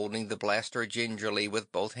captain, holding the blaster gingerly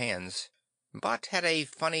with both hands. Butt had a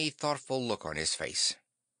funny, thoughtful look on his face.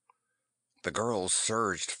 The girls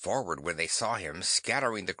surged forward when they saw him,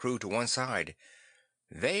 scattering the crew to one side.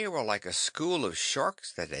 They were like a school of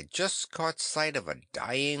sharks that had just caught sight of a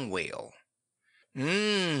dying whale.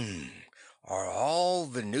 Are all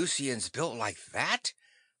Venusians built like that?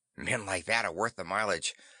 Men like that are worth the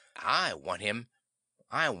mileage. I want him.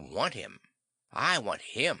 I want him. I want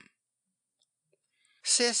him.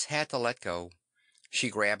 Sis had to let go. She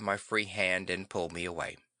grabbed my free hand and pulled me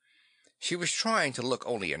away. She was trying to look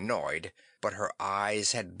only annoyed, but her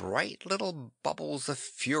eyes had bright little bubbles of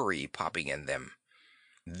fury popping in them.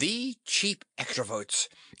 The cheap extroverts,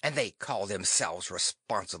 and they call themselves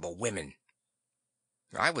responsible women.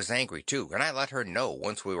 I was angry too, and I let her know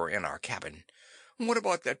once we were in our cabin. What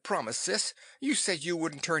about that promise, Sis? You said you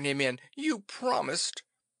wouldn't turn him in. You promised.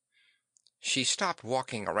 She stopped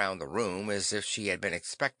walking around the room as if she had been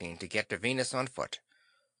expecting to get to Venus on foot.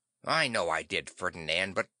 I know I did,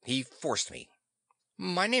 Ferdinand, but he forced me.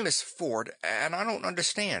 My name is Ford, and I don't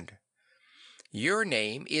understand. Your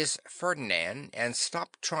name is Ferdinand, and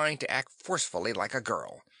stop trying to act forcefully like a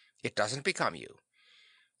girl. It doesn't become you.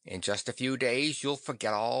 In just a few days you'll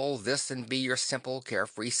forget all this and be your simple,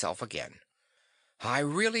 carefree self again. I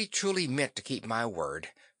really truly meant to keep my word.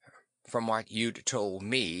 From what you'd told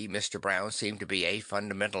me, Mr. Brown seemed to be a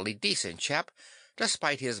fundamentally decent chap,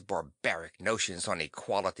 despite his barbaric notions on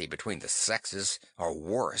equality between the sexes, or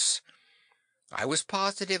worse. I was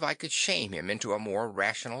positive I could shame him into a more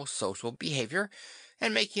rational social behavior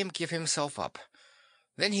and make him give himself up.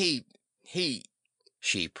 Then he...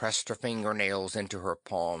 She pressed her fingernails into her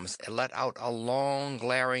palms and let out a long,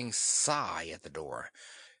 glaring sigh at the door.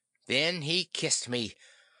 Then he kissed me.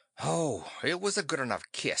 Oh, it was a good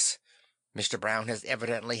enough kiss. Mr. Brown has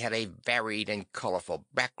evidently had a varied and colorful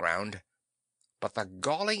background. But the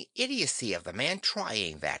galling idiocy of the man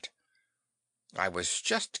trying that. I was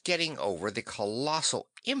just getting over the colossal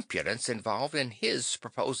impudence involved in his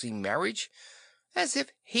proposing marriage, as if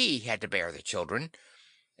he had to bear the children,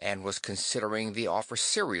 and was considering the offer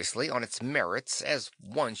seriously on its merits, as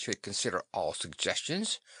one should consider all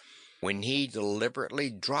suggestions, when he deliberately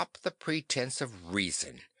dropped the pretense of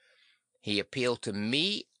reason. He appealed to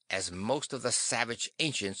me as most of the savage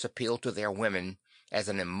ancients appealed to their women, as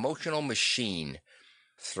an emotional machine.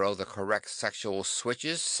 Throw the correct sexual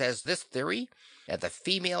switches, says this theory, and the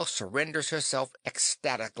female surrenders herself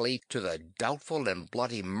ecstatically to the doubtful and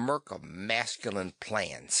bloody murk of masculine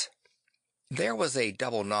plans. There was a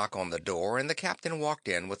double knock on the door, and the captain walked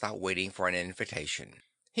in without waiting for an invitation.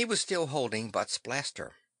 He was still holding Butt's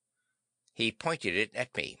blaster. He pointed it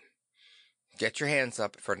at me. "Get your hands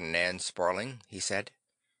up, Ferdinand Sparling," he said.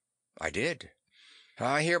 I did.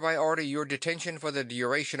 "I hereby order your detention for the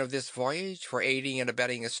duration of this voyage for aiding and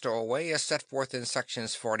abetting a stowaway as set forth in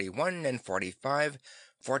sections 41 and 45.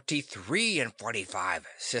 43 and 45,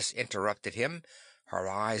 Sis interrupted him, her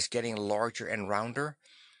eyes getting larger and rounder.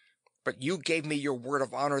 But you gave me your word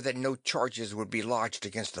of honor that no charges would be lodged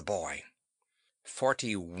against the boy.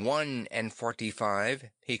 41 and 45,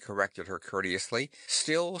 he corrected her courteously,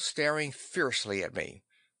 still staring fiercely at me.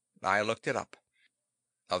 I looked it up.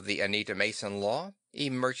 Of the Anita Mason Law,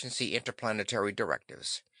 Emergency Interplanetary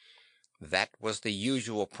Directives. That was the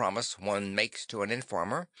usual promise one makes to an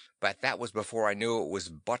informer, but that was before I knew it was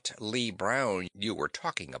Butt Lee Brown you were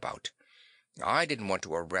talking about. I didn't want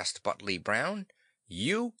to arrest Butt Lee Brown.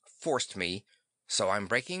 You forced me, so I'm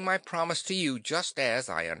breaking my promise to you just as,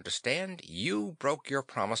 I understand, you broke your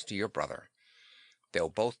promise to your brother. They'll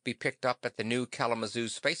both be picked up at the new Kalamazoo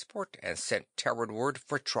spaceport and sent terrorward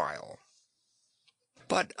for trial.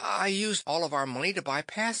 But I used all of our money to buy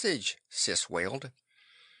passage, Sis wailed.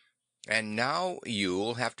 And now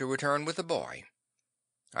you'll have to return with the boy.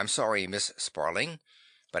 I'm sorry, Miss Sparling.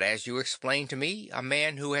 But as you explained to me, a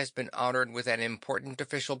man who has been honored with an important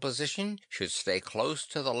official position should stay close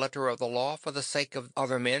to the letter of the law for the sake of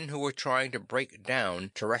other men who are trying to break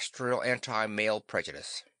down terrestrial anti-male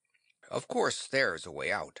prejudice. Of course, there's a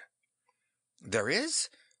way out." "There is?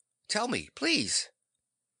 Tell me, please."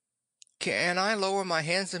 "Can I lower my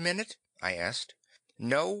hands a minute?" I asked.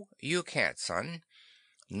 "No, you can't, son.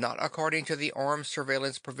 Not according to the armed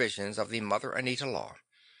surveillance provisions of the Mother Anita Law.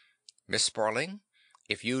 Miss Sparling,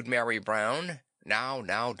 if you'd marry Brown— now,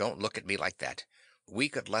 don't look at me like that. We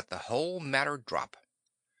could let the whole matter drop.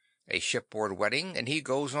 A shipboard wedding, and he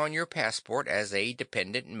goes on your passport as a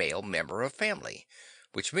dependent male member of family,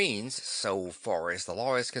 which means, so far as the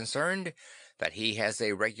law is concerned, that he has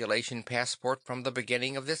a regulation passport from the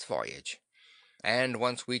beginning of this voyage. And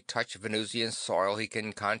once we touch Venusian soil, he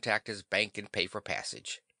can contact his bank and pay for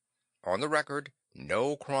passage. On the record,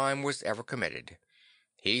 no crime was ever committed.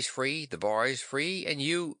 He's free, the boy's free, and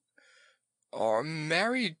you are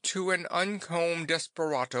married to an uncombed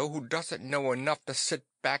desperado who doesn't know enough to sit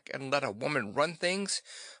back and let a woman run things.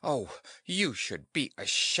 Oh, you should be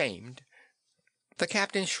ashamed." The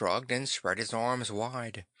captain shrugged and spread his arms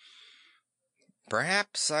wide.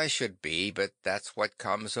 "Perhaps I should be, but that's what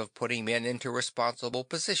comes of putting men into responsible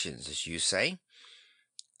positions, as you say.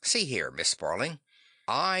 See here, Miss Sparling,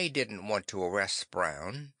 I didn't want to arrest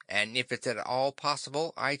Brown, and if it's at all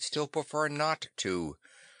possible, I'd still prefer not to.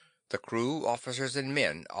 The crew, officers and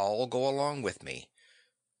men, all go along with me.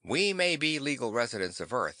 We may be legal residents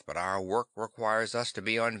of Earth, but our work requires us to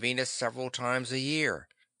be on Venus several times a year.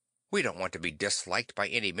 We don't want to be disliked by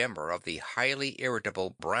any member of the highly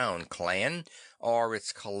irritable Brown clan or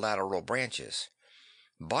its collateral branches.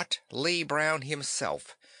 But Lee Brown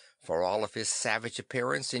himself, for all of his savage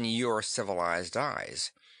appearance in your civilized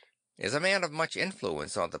eyes, is a man of much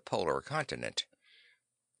influence on the polar continent.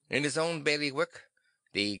 In his own bailiwick,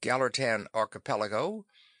 the Gallertan Archipelago,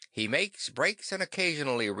 he makes, breaks, and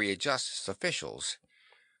occasionally readjusts officials.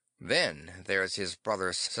 Then there's his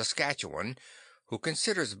brother Saskatchewan, who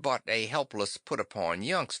considers Butt a helpless put-upon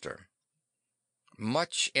youngster."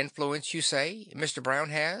 "Much influence, you say, Mr. Brown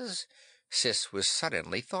has?" Sis was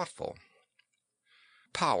suddenly thoughtful.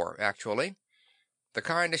 "Power, actually. The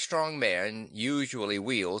kind a strong man usually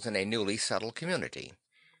wields in a newly settled community.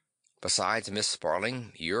 Besides, Miss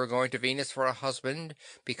Sparling, you're going to Venus for a husband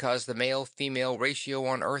because the male-female ratio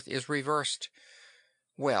on Earth is reversed.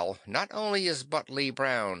 Well, not only is Butt Lee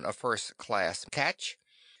Brown a first-class catch,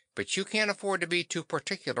 but you can't afford to be too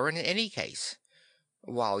particular in any case.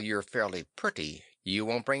 While you're fairly pretty, you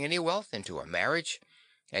won't bring any wealth into a marriage,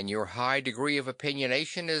 and your high degree of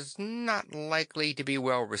opinionation is not likely to be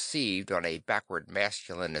well received on a backward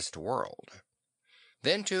masculinist world.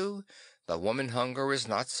 Then, too, the woman hunger is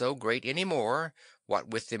not so great any more, what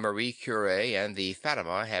with the Marie Curie and the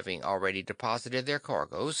Fatima having already deposited their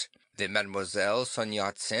cargoes, the Mademoiselle Sun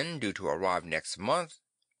Yat-sen due to arrive next month."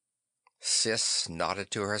 Sis nodded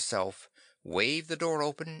to herself, waved the door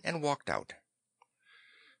open, and walked out.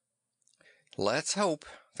 "Let's hope,"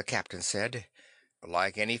 the captain said.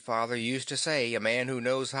 "Like any father used to say, a man who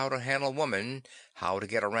knows how to handle women, how to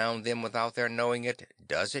get around them without their knowing it,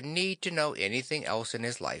 doesn't need to know anything else in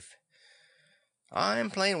his life.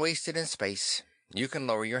 I'm plain wasted in space. You can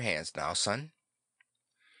lower your hands now, son."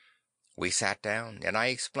 We sat down, and I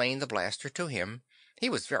explained the blaster to him. He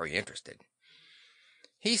was very interested.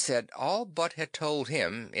 He said all Butt had told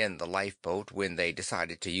him in the lifeboat when they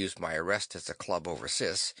decided to use my arrest as a club over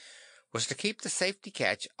Sis was to keep the safety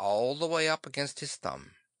catch all the way up against his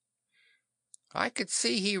thumb. I could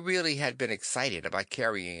see he really had been excited about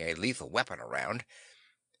carrying a lethal weapon around.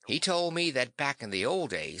 He told me that back in the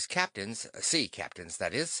old days, captains, sea captains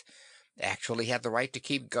that is, actually had the right to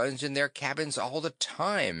keep guns in their cabins all the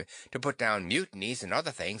time to put down mutinies and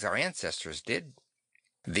other things our ancestors did.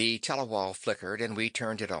 The telewall flickered and we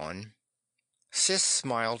turned it on. Sis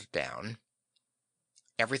smiled down.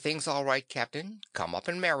 "Everything's all right, Captain. Come up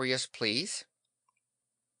and marry us, please."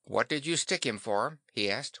 "What did you stick him for?"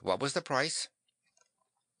 he asked. "What was the price?"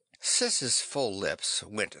 Sis's full lips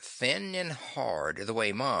went thin and hard the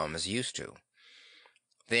way Mom's used to.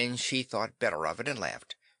 Then she thought better of it and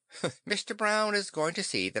laughed. "Mr. Brown is going to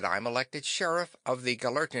see that I'm elected sheriff of the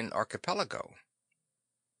Gallertan Archipelago."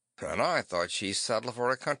 "And I thought she settled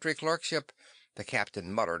for a country clerkship," the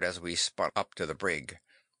captain muttered as we spun up to the brig.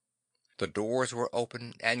 The doors were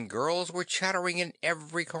open, and girls were chattering in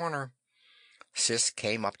every corner. Sis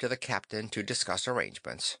came up to the captain to discuss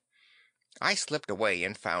arrangements. I slipped away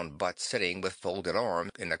and found Butt sitting with folded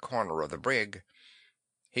arms in a corner of the brig.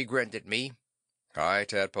 He grinned at me. "Hi,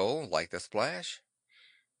 Tadpole. Like the splash?"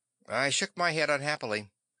 I shook my head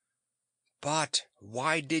unhappily. But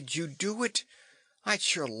why did you do it? I'd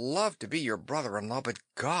sure love to be your brother-in-law, but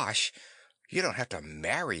gosh, you don't have to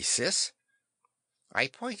marry Sis." I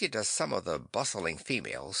pointed to some of the bustling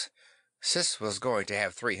females. Sis was going to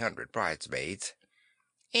have 300 bridesmaids.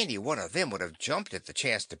 Any one of them would have jumped at the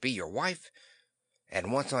chance to be your wife.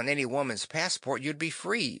 And once on any woman's passport, you'd be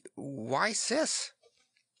free. Why Sis?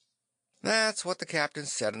 That's what the captain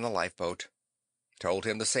said in the lifeboat. Told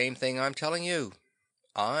him the same thing I'm telling you.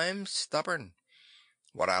 I'm stubborn.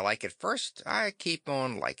 What I like at first, I keep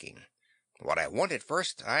on liking. What I want at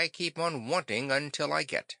first, I keep on wanting until I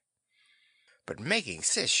get. But making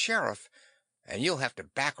Sis sheriff, and you'll have to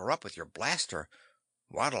back her up with your blaster.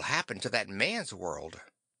 What'll happen to that man's world?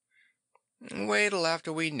 Wait till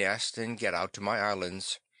after we nest and get out to my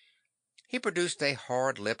islands. He produced a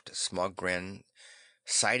hard-lipped, smug grin,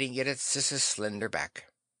 sighting it at Sis's slender back.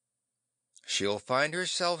 She'll find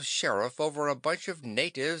herself sheriff over a bunch of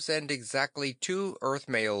natives and exactly 2 Earth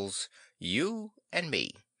males, you and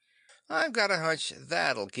me. I've got a hunch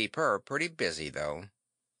that'll keep her pretty busy, though.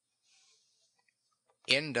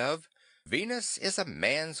 End of Venus is a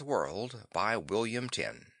Man's World by William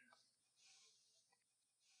Tenn.